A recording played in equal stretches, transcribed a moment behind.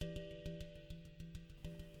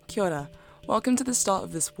Kia ora. Welcome to the start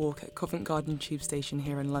of this walk at Covent Garden Tube Station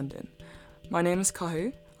here in London. My name is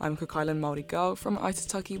Kahu. I'm a Cook Island Māori girl from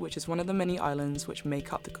Aitutaki, which is one of the many islands which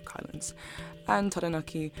make up the Cook Islands, and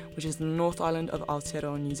Taranaki, which is the North Island of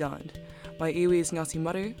Aotearoa, New Zealand. My iwi is Ngati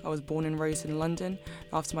Maru. I was born and raised in London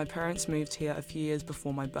after my parents moved here a few years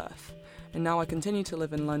before my birth, and now I continue to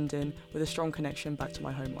live in London with a strong connection back to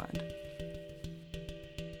my homeland.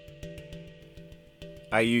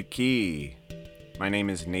 Ayuki. My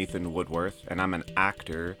name is Nathan Woodworth, and I'm an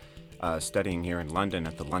actor studying here in London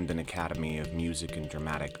at the London Academy of Music and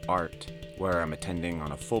Dramatic Art, where I'm attending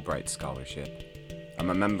on a Fulbright scholarship.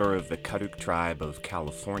 I'm a member of the Karuk tribe of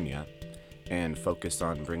California and focus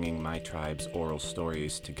on bringing my tribe's oral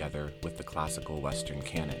stories together with the classical Western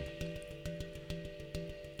canon.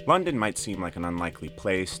 London might seem like an unlikely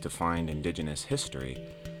place to find Indigenous history,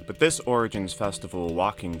 but this Origins Festival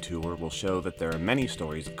walking tour will show that there are many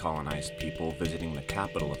stories of colonized people visiting the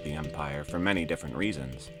capital of the empire for many different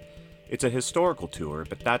reasons. It's a historical tour,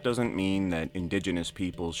 but that doesn't mean that Indigenous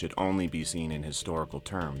people should only be seen in historical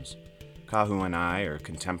terms. Kahu and I are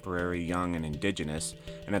contemporary, young, and Indigenous,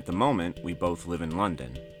 and at the moment, we both live in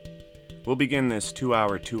London. We'll begin this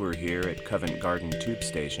 2-hour tour here at Covent Garden Tube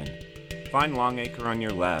Station. Find Longacre on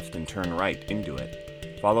your left and turn right into it.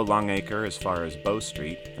 Follow Longacre as far as Bow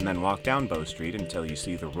Street, and then walk down Bow Street until you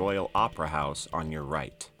see the Royal Opera House on your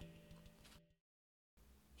right.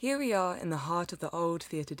 Here we are in the heart of the old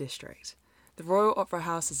theatre district. The Royal Opera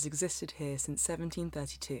House has existed here since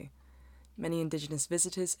 1732. Many Indigenous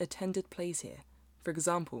visitors attended plays here. For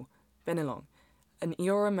example, Bennelong, an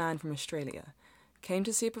Eora man from Australia, came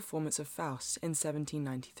to see a performance of Faust in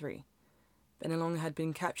 1793. Bennelong had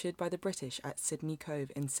been captured by the British at Sydney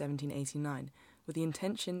Cove in 1789 with the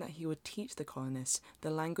intention that he would teach the colonists the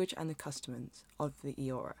language and the customs of the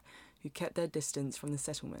Eora, who kept their distance from the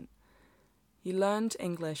settlement. He learned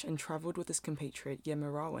English and travelled with his compatriot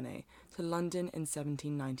Yemarawane to London in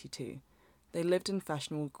 1792. They lived in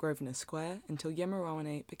fashionable Grosvenor Square until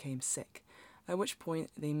Yemarawane became sick, at which point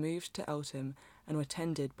they moved to Eltham and were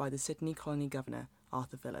tended by the Sydney Colony Governor,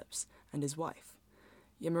 Arthur Phillips, and his wife.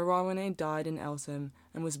 Yemarawane died in Eltham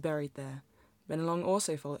and was buried there. Bennelong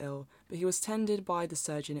also fell ill, but he was tended by the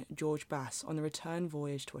surgeon George Bass on the return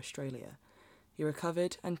voyage to Australia. He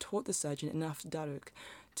recovered and taught the surgeon enough Daruk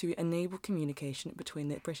to enable communication between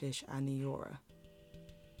the British and the Eora.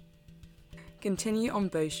 Continue on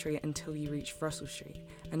Bow Street until you reach Russell Street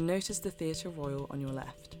and notice the Theatre Royal on your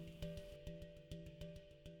left.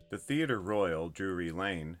 The Theatre Royal, Drury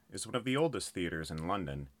Lane, is one of the oldest theatres in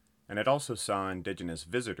London, and it also saw Indigenous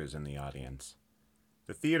visitors in the audience.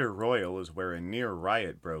 The Theatre Royal is where a near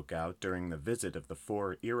riot broke out during the visit of the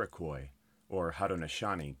 4 Iroquois, or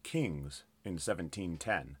Haudenosaunee, kings in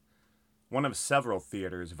 1710, one of several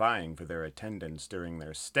theatres vying for their attendance during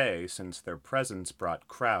their stay since their presence brought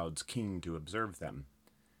crowds keen to observe them.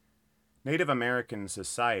 Native American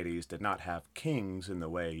societies did not have kings in the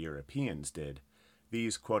way Europeans did.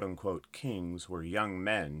 These quote-unquote kings were young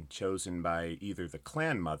men chosen by either the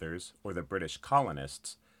clan mothers or the British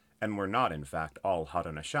colonists, and were not, in fact, all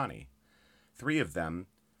Haudenosaunee. 3 of them,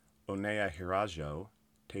 Oneahirajo,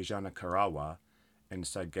 Tejanakarawa, and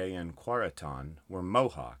Sagayan Quaratan, were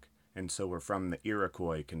Mohawk, and so were from the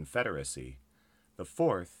Iroquois Confederacy. The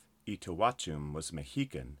 4th, Itawachum, was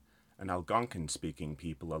Mohican, an Algonquin-speaking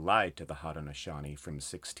people allied to the Haudenosaunee from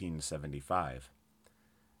 1675.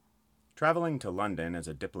 Traveling to London as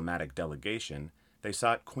a diplomatic delegation, they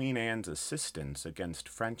sought Queen Anne's assistance against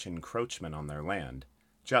French encroachment on their land,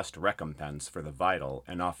 just recompense for the vital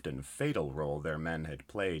and often fatal role their men had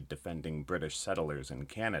played defending British settlers in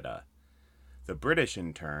Canada. The British,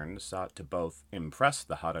 in turn, sought to both impress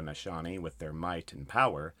the Haudenosaunee with their might and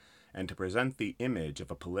power, and to present the image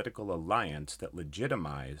of a political alliance that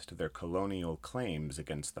legitimized their colonial claims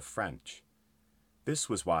against the French. This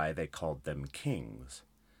was why they called them kings.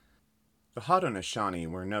 The Haudenosaunee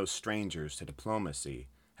were no strangers to diplomacy,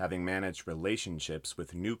 having managed relationships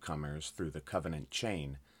with newcomers through the Covenant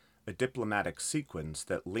chain, a diplomatic sequence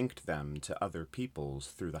that linked them to other peoples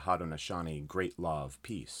through the Haudenosaunee Great Law of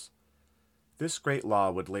Peace. This Great Law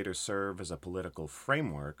would later serve as a political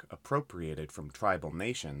framework appropriated from tribal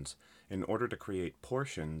nations in order to create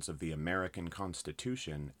portions of the American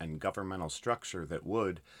Constitution and governmental structure that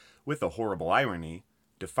would, with a horrible irony,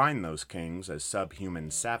 define those kings as subhuman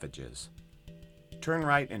savages. Turn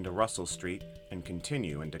right into Russell Street and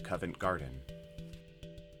continue into Covent Garden.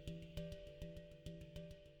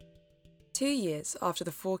 2 years after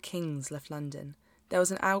the 4 kings left London, there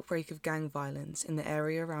was an outbreak of gang violence in the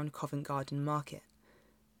area around Covent Garden Market.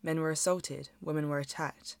 Men were assaulted, women were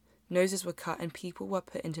attacked, noses were cut and people were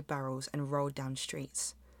put into barrels and rolled down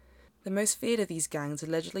streets. The most feared of these gangs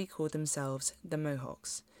allegedly called themselves the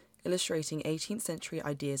Mohawks, illustrating 18th century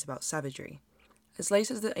ideas about savagery. As late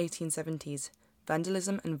as the 1870s,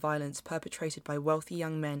 vandalism and violence perpetrated by wealthy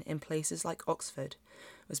young men in places like Oxford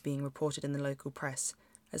was being reported in the local press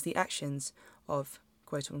as the actions of,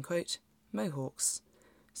 quote-unquote, Mohawks.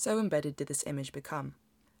 So embedded did this image become.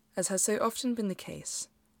 As has so often been the case,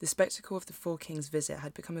 the spectacle of the Four Kings' visit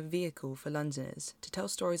had become a vehicle for Londoners to tell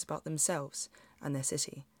stories about themselves and their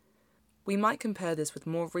city. We might compare this with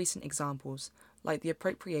more recent examples, like the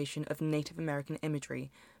appropriation of Native American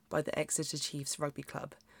imagery by the Exeter Chiefs Rugby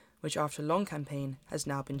Club, which after a long campaign has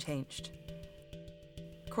now been changed.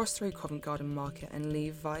 Cross through Covent Garden Market and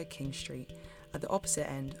leave via King Street at the opposite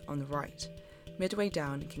end on the right. Midway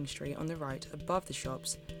down King Street on the right above the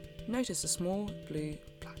shops, notice a small blue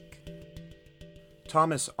plaque.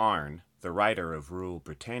 Thomas Arne, the writer of Rule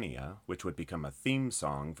Britannia, which would become a theme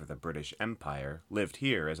song for the British Empire, lived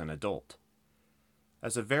here as an adult.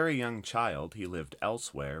 As a very young child, he lived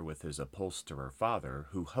elsewhere with his upholsterer father,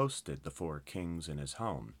 who hosted the Four Kings in his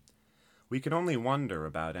home. We can only wonder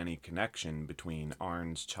about any connection between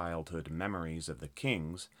Arne's childhood memories of the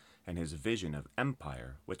kings and his vision of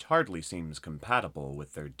empire, which hardly seems compatible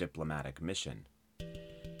with their diplomatic mission.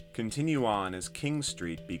 Continue on as King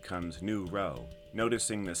Street becomes New Row,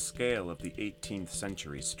 noticing the scale of the 18th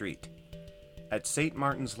century street. At St.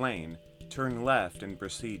 Martin's Lane, turn left and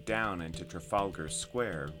proceed down into Trafalgar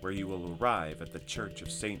Square, where you will arrive at the Church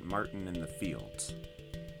of St. Martin in the Fields.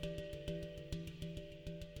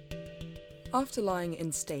 After lying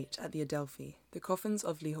in state at the Adelphi, the coffins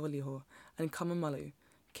of Liholiho and Kamamalu,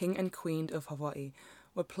 King and Queen of Hawaii,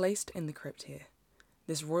 were placed in the crypt here.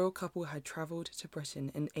 This royal couple had travelled to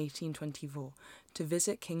Britain in 1824 to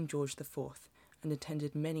visit King George IV and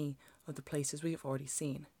attended many of the places we have already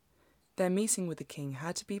seen. Their meeting with the king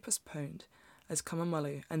had to be postponed as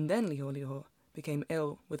Kamamalu and then Liholiho became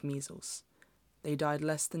ill with measles. They died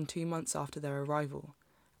less than 2 months after their arrival,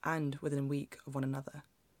 and within a week of one another.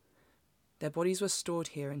 Their bodies were stored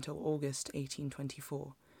here until August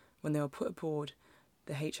 1824, when they were put aboard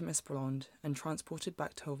the HMS Blonde and transported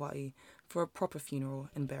back to Hawaii for a proper funeral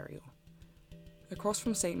and burial. Across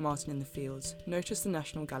from St. Martin in the Fields, notice the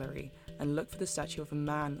National Gallery and look for the statue of a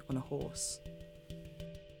man on a horse.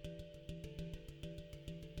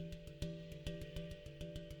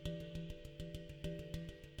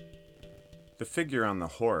 The figure on the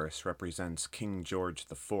horse represents King George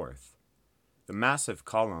IV. The massive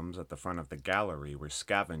columns at the front of the gallery were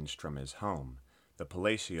scavenged from his home, the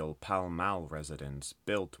palatial Pall Mall residence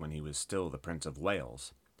built when he was still the Prince of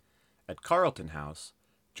Wales. At Carlton House,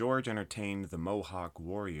 George entertained the Mohawk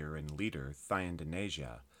warrior and leader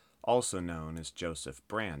Thayendanegea, also known as Joseph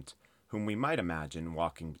Brant, whom we might imagine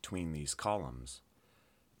walking between these columns.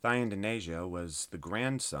 Thayendanegea was the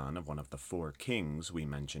grandson of one of the Four Kings we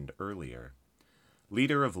mentioned earlier.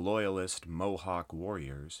 Leader of loyalist Mohawk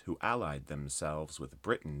warriors who allied themselves with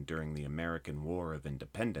Britain during the American War of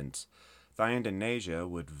Independence, Thayendanegea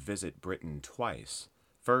would visit Britain twice,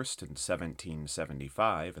 first in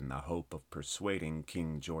 1775 in the hope of persuading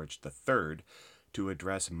King George III to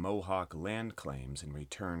address Mohawk land claims in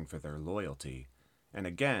return for their loyalty, and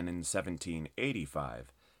again in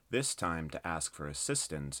 1785, this time to ask for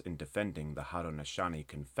assistance in defending the Haudenosaunee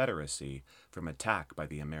Confederacy from attack by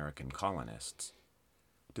the American colonists.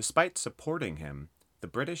 Despite supporting him, the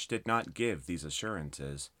British did not give these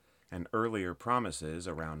assurances, and earlier promises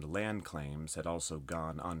around land claims had also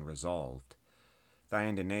gone unresolved.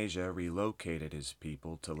 Thayendanegea relocated his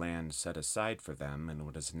people to land set aside for them in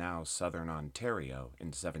what is now southern Ontario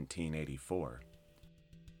in 1784.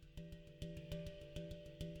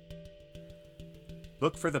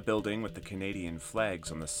 Look for the building with the Canadian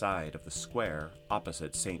flags on the side of the square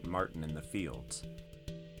opposite St. Martin in the Fields.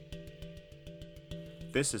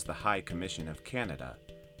 This is the High Commission of Canada.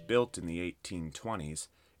 Built in the 1820s,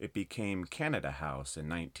 it became Canada House in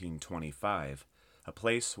 1925, a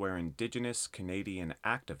place where Indigenous Canadian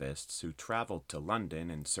activists who traveled to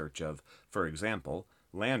London in search of, for example,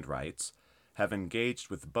 land rights, have engaged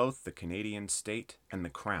with both the Canadian state and the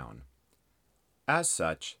Crown. As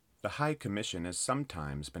such, the High Commission has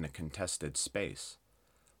sometimes been a contested space.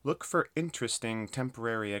 Look for interesting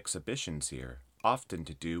temporary exhibitions here, often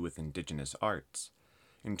to do with Indigenous arts.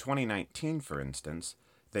 In 2019, for instance,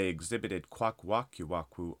 they exhibited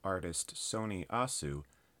Kwakwaka'wakw artist Soni Asu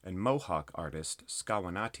and Mohawk artist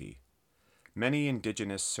Skawanati. Many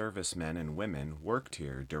Indigenous servicemen and women worked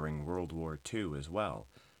here during World War II as well,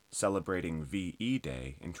 celebrating VE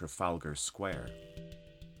Day in Trafalgar Square.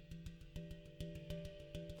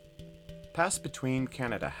 Pass between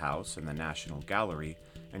Canada House and the National Gallery,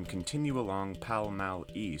 and continue along Pall Mall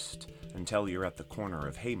East until you're at the corner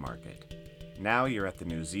of Haymarket. Now you're at the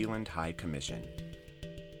New Zealand High Commission.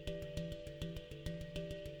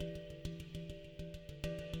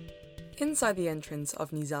 Inside the entrance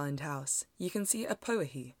of New Zealand House, you can see a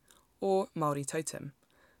Pauahi, or Māori totem.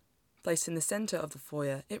 Placed in the centre of the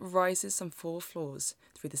foyer, it rises some 4 floors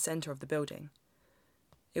through the centre of the building.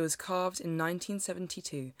 It was carved in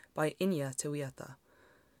 1972 by Inya Teuiata,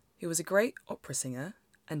 who was a great opera singer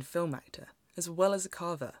and film actor, as well as a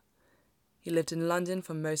carver. He lived in London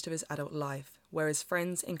for most of his adult life, where his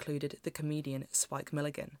friends included the comedian Spike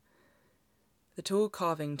Milligan. The tall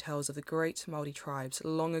carving tells of the great Māori tribes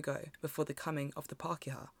long ago before the coming of the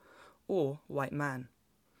Pākehā, or white man.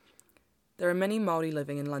 There are many Māori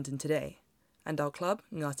living in London today, and our club,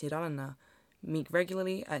 Ngāti Rarana, meet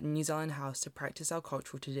regularly at New Zealand House to practice our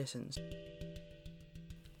cultural traditions.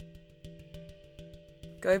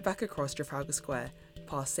 Go back across Trafalgar Square,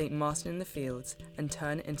 past St Martin in the Fields, and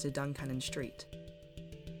turn into Duncannon Street.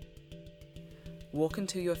 Walk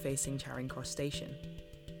until you are facing Charing Cross Station.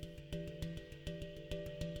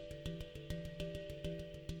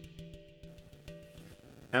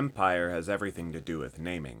 Empire has everything to do with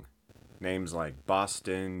naming. Names like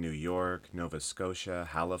Boston, New York, Nova Scotia,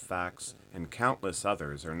 Halifax, and countless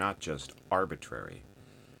others are not just arbitrary.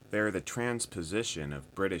 They are the transposition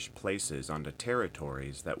of British places onto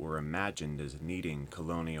territories that were imagined as needing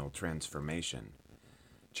colonial transformation.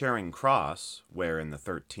 Charing Cross, where in the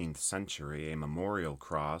 13th century a memorial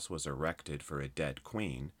cross was erected for a dead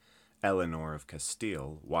queen, Eleanor of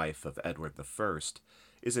Castile, wife of Edward I,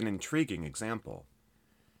 is an intriguing example.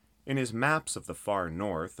 In his maps of the far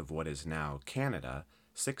north of what is now Canada,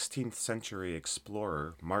 16th century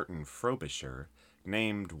explorer Martin Frobisher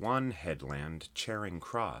named one headland Charing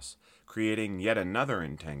Cross, creating yet another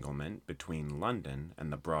entanglement between London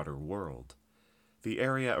and the broader world. The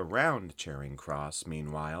area around Charing Cross,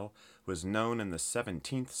 meanwhile, was known in the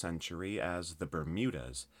 17th century as the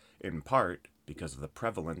Bermudas, in part because of the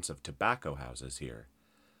prevalence of tobacco houses here.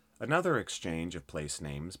 Another exchange of place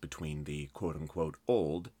names between the quote-unquote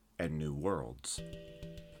old and new worlds.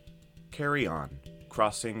 Carry on,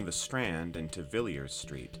 crossing the Strand into Villiers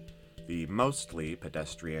Street, the mostly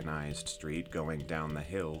pedestrianized street going down the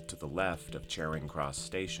hill to the left of Charing Cross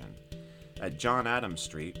Station. At John Adams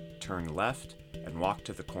Street, turn left and walk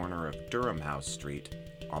to the corner of Durham House Street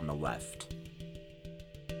on the left.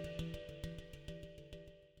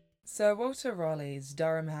 Sir Walter Raleigh's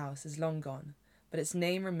Durham House is long gone, but its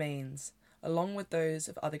name remains, along with those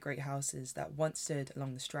of other great houses that once stood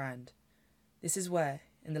along the Strand. This is where,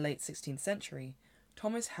 in the late 16th century,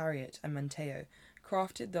 Thomas Harriot and Manteo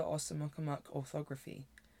crafted the Osamokamuk orthography,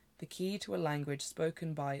 the key to a language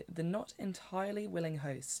spoken by the not entirely willing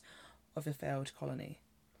hosts of a failed colony.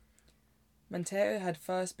 Manteo had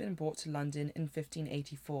first been brought to London in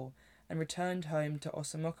 1584 and returned home to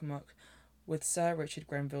Osamokamuk with Sir Richard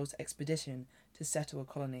Grenville's expedition to settle a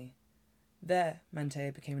colony. There,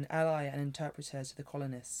 Manteo became an ally and interpreter to the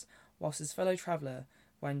colonists, whilst his fellow traveller,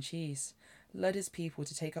 Wan Cheese, led his people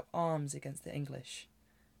to take up arms against the English.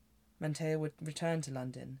 Manteo would return to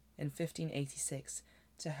London in 1586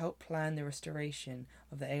 to help plan the restoration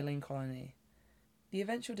of the alien colony. The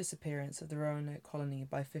eventual disappearance of the Roanoke colony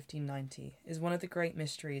by 1590 is one of the great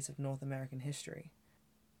mysteries of North American history.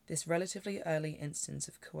 This relatively early instance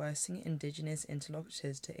of coercing indigenous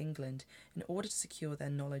interlocutors to England in order to secure their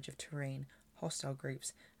knowledge of terrain, hostile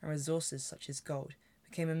groups, and resources such as gold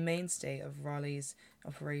became a mainstay of Raleigh's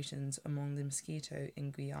operations among the Mosquito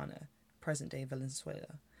in Guyana, present-day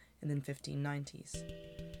Venezuela, in the 1590s.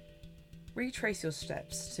 Retrace your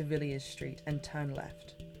steps to Villiers Street and turn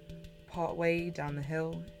left. Part way down the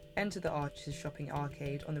hill, enter the Arches Shopping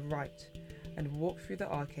Arcade on the right, and walk through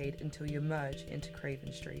the arcade until you emerge into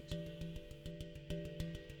Craven Street.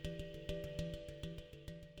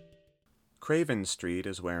 Craven Street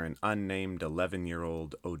is where an unnamed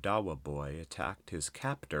 11-year-old Odawa boy attacked his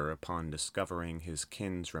captor upon discovering his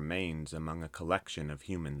kin's remains among a collection of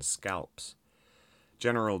human scalps.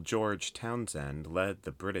 General George Townshend led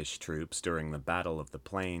the British troops during the Battle of the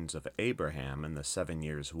Plains of Abraham in the 7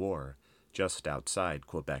 Years' War, just outside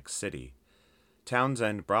Quebec City.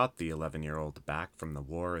 Townshend brought the 11-year-old back from the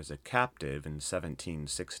war as a captive in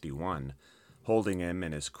 1761, holding him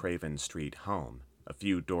in his Craven Street home, a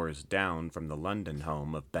few doors down from the London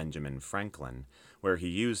home of Benjamin Franklin, where he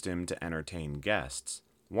used him to entertain guests,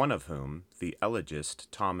 one of whom, the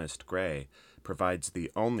elegist Thomas Gray, provides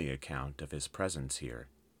the only account of his presence here.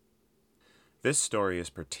 This story is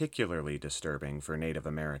particularly disturbing for Native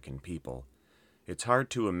American people. It's hard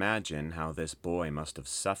to imagine how this boy must have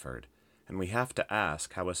suffered, and we have to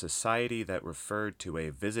ask how a society that referred to a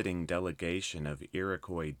visiting delegation of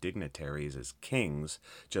Iroquois dignitaries as kings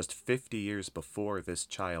just 50 years before this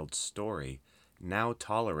child's story now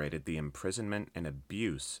tolerated the imprisonment and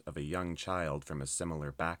abuse of a young child from a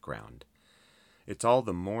similar background. It's all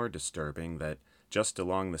the more disturbing that just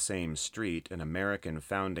along the same street, an American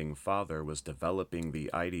founding father was developing the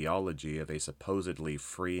ideology of a supposedly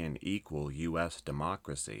free and equal U.S.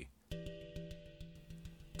 democracy.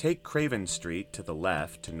 Take Craven Street to the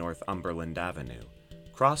left to Northumberland Avenue.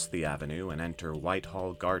 Cross the avenue and enter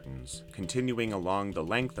Whitehall Gardens, continuing along the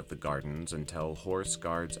length of the gardens until Horse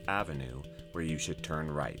Guards Avenue, where you should turn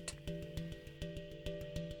right.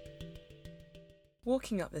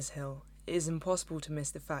 Walking up this hill, it is impossible to miss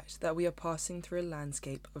the fact that we are passing through a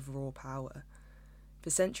landscape of raw power. For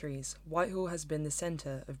centuries, Whitehall has been the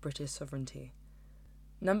centre of British sovereignty.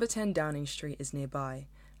 Number 10 Downing Street is nearby,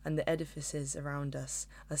 and the edifices around us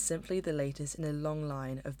are simply the latest in a long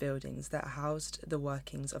line of buildings that housed the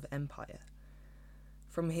workings of empire.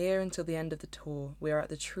 From here until the end of the tour, we are at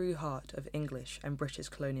the true heart of English and British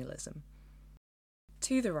colonialism.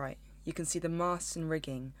 To the right, you can see the masts and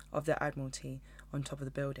rigging of the Admiralty on top of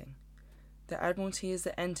the building. The Admiralty is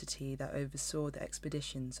the entity that oversaw the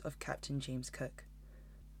expeditions of Captain James Cook.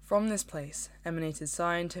 From this place emanated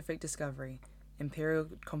scientific discovery, imperial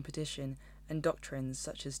competition, and doctrines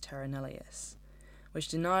such as terra nullius, which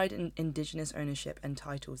denied indigenous ownership and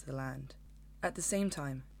title to the land. At the same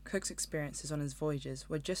time, Cook's experiences on his voyages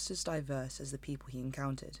were just as diverse as the people he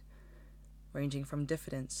encountered, ranging from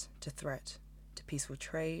diffidence to threat, to peaceful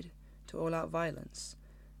trade, to all-out violence,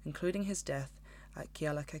 including his death at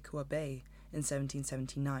Kealakekua Bay in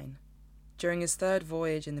 1779. During his third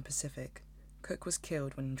voyage in the Pacific, Cook was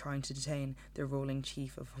killed when trying to detain the ruling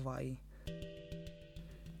chief of Hawaii.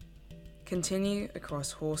 Continue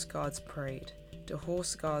across Horse Guards Parade to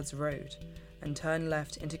Horse Guards Road and turn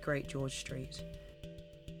left into Great George Street.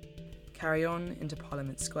 Carry on into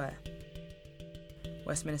Parliament Square.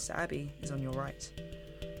 Westminster Abbey is on your right.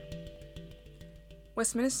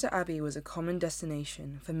 Westminster Abbey was a common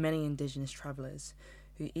destination for many Indigenous travellers,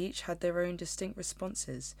 who each had their own distinct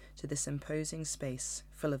responses to this imposing space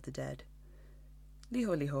full of the dead.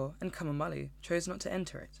 Liholiho and Kamamalu chose not to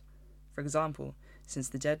enter it, for example, since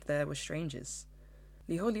the dead there were strangers.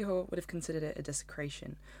 Liholiho would have considered it a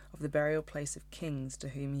desecration of the burial place of kings to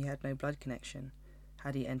whom he had no blood connection,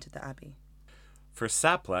 had he entered the abbey. For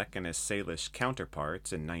Saplek and his Salish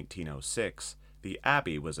counterparts in 1906, the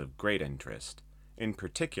abbey was of great interest, in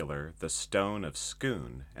particular the Stone of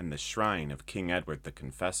Scone and the Shrine of King Edward the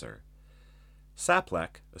Confessor.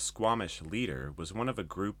 Saplek, a Squamish leader, was one of a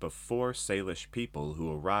group of 4 Salish people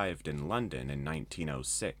who arrived in London in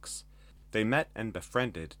 1906. They met and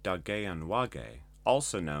befriended Daggean Wage,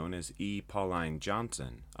 also known as E. Pauline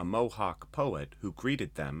Johnson, a Mohawk poet who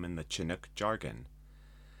greeted them in the Chinook jargon.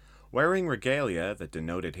 Wearing regalia that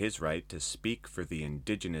denoted his right to speak for the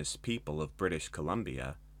indigenous people of British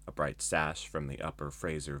Columbia, a bright sash from the upper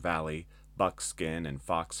Fraser Valley, buckskin and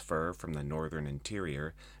fox fur from the northern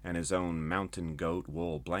interior, and his own mountain goat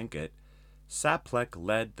wool blanket, Saplek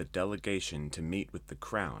led the delegation to meet with the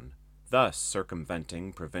Crown, thus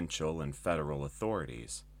circumventing provincial and federal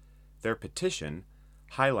authorities. Their petition,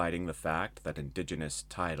 highlighting the fact that Indigenous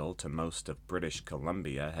title to most of British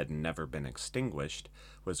Columbia had never been extinguished,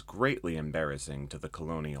 was greatly embarrassing to the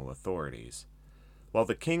colonial authorities. While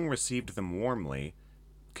the king received them warmly,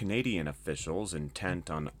 Canadian officials, intent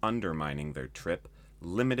on undermining their trip,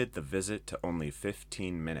 limited the visit to only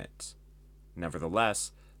 15 minutes.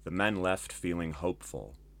 Nevertheless, the men left feeling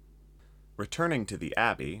hopeful. Returning to the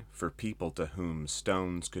abbey, for people to whom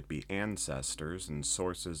stones could be ancestors and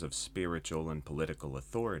sources of spiritual and political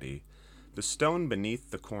authority, the stone beneath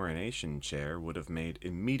the coronation chair would have made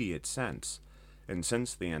immediate sense, and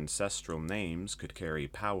since the ancestral names could carry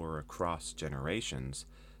power across generations,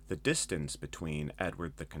 the distance between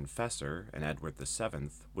Edward the Confessor and Edward VII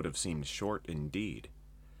would have seemed short indeed.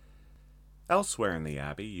 Elsewhere in the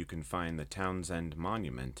abbey you can find the Townsend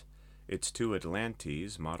Monument, its 2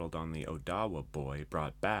 Atlantes modeled on the Odawa boy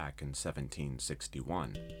brought back in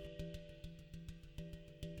 1761.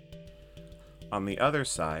 On the other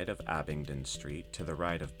side of Abingdon Street, to the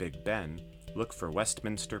right of Big Ben, look for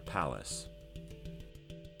Westminster Palace.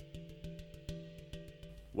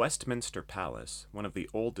 Westminster Palace, one of the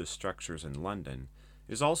oldest structures in London,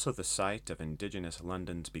 is also the site of Indigenous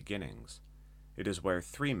London's beginnings. It is where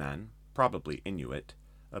 3 men, probably Inuit,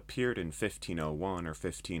 appeared in 1501 or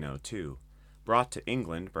 1502, brought to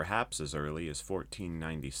England perhaps as early as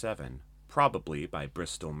 1497, probably by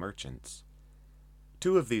Bristol merchants.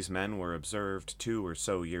 2 of these men were observed 2 or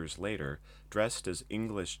so years later, dressed as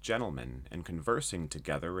English gentlemen and conversing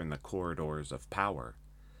together in the corridors of power.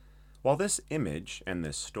 While this image and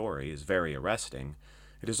this story is very arresting,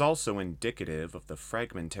 it is also indicative of the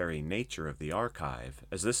fragmentary nature of the archive,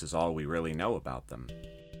 as this is all we really know about them.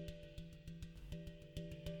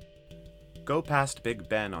 Go past Big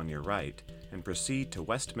Ben on your right and proceed to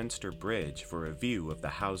Westminster Bridge for a view of the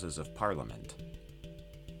Houses of Parliament.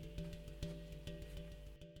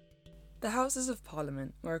 The Houses of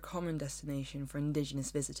Parliament were a common destination for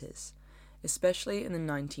Indigenous visitors, especially in the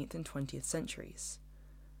 19th and 20th centuries.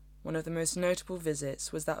 One of the most notable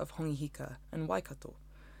visits was that of Hongihika and Waikato,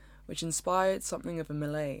 which inspired something of a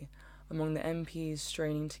melee among the MPs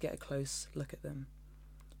straining to get a close look at them.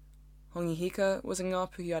 Hongihika was a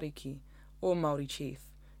Ngāpuhi Ariki, or Māori chief,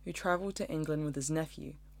 who travelled to England with his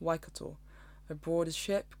nephew, Waikato, aboard a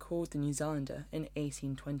ship called the New Zealander in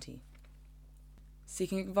 1820.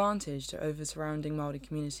 Seeking advantage over surrounding Māori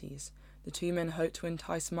communities, the 2 men hoped to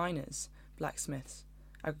entice miners, blacksmiths,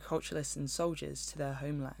 agriculturalists and soldiers to their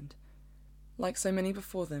homeland. Like so many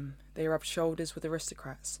before them, they rubbed shoulders with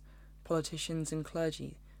aristocrats, politicians and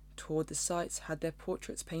clergy, toured the sites, had their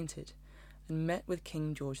portraits painted, and met with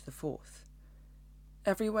King George IV.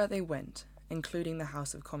 Everywhere they went, including the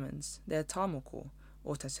House of Commons, their tāmoko,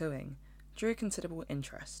 or tattooing, drew considerable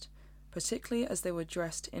interest, particularly as they were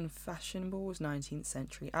dressed in fashionable 19th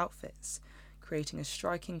century outfits, creating a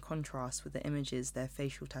striking contrast with the images their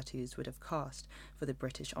facial tattoos would have cast for the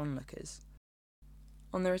British onlookers.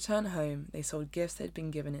 On their return home, they sold gifts they had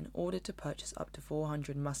been given in order to purchase up to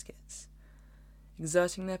 400 muskets.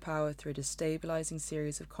 Exerting their power through a destabilising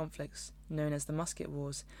series of conflicts known as the Musket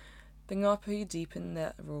Wars, the Ngāpuhi deepened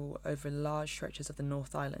their rule over large stretches of the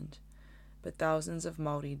North Island, but thousands of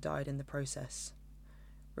Māori died in the process.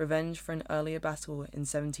 Revenge for an earlier battle in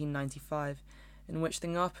 1795, in which the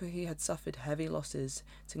Ngāpuhi had suffered heavy losses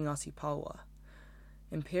to Ngāti Paoa.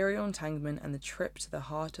 Imperial entanglement and the trip to the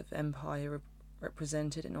heart of empire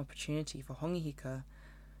represented an opportunity for Hongihika,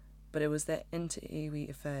 but it was their inter-iwi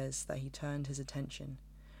affairs that he turned his attention,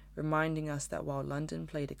 reminding us that while London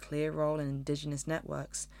played a clear role in Indigenous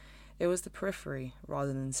networks, it was the periphery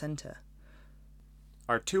rather than centre.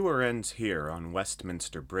 Our tour ends here on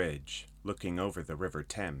Westminster Bridge, looking over the River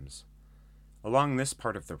Thames. Along this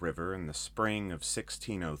part of the river in the spring of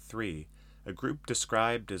 1603, a group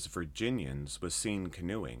described as Virginians was seen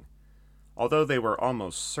canoeing. Although they were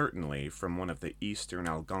almost certainly from one of the eastern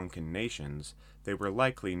Algonquin nations, they were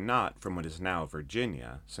likely not from what is now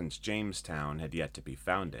Virginia, since Jamestown had yet to be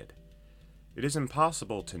founded. It is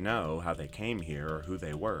impossible to know how they came here or who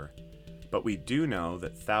they were, but we do know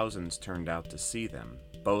that thousands turned out to see them,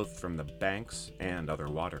 both from the banks and other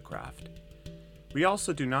watercraft. We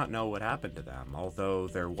also do not know what happened to them, although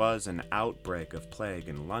there was an outbreak of plague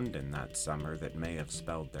in London that summer that may have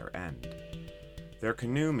spelled their end. Their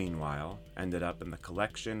canoe, meanwhile, ended up in the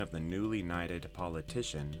collection of the newly knighted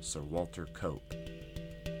politician Sir Walter Cope.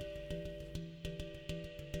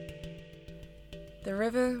 The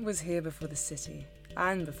river was here before the city,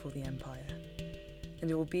 and before the empire,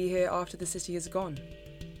 and it will be here after the city is gone.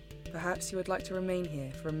 Perhaps you would like to remain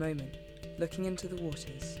here for a moment, looking into the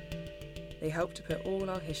waters. They help to put all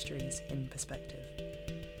our histories in perspective.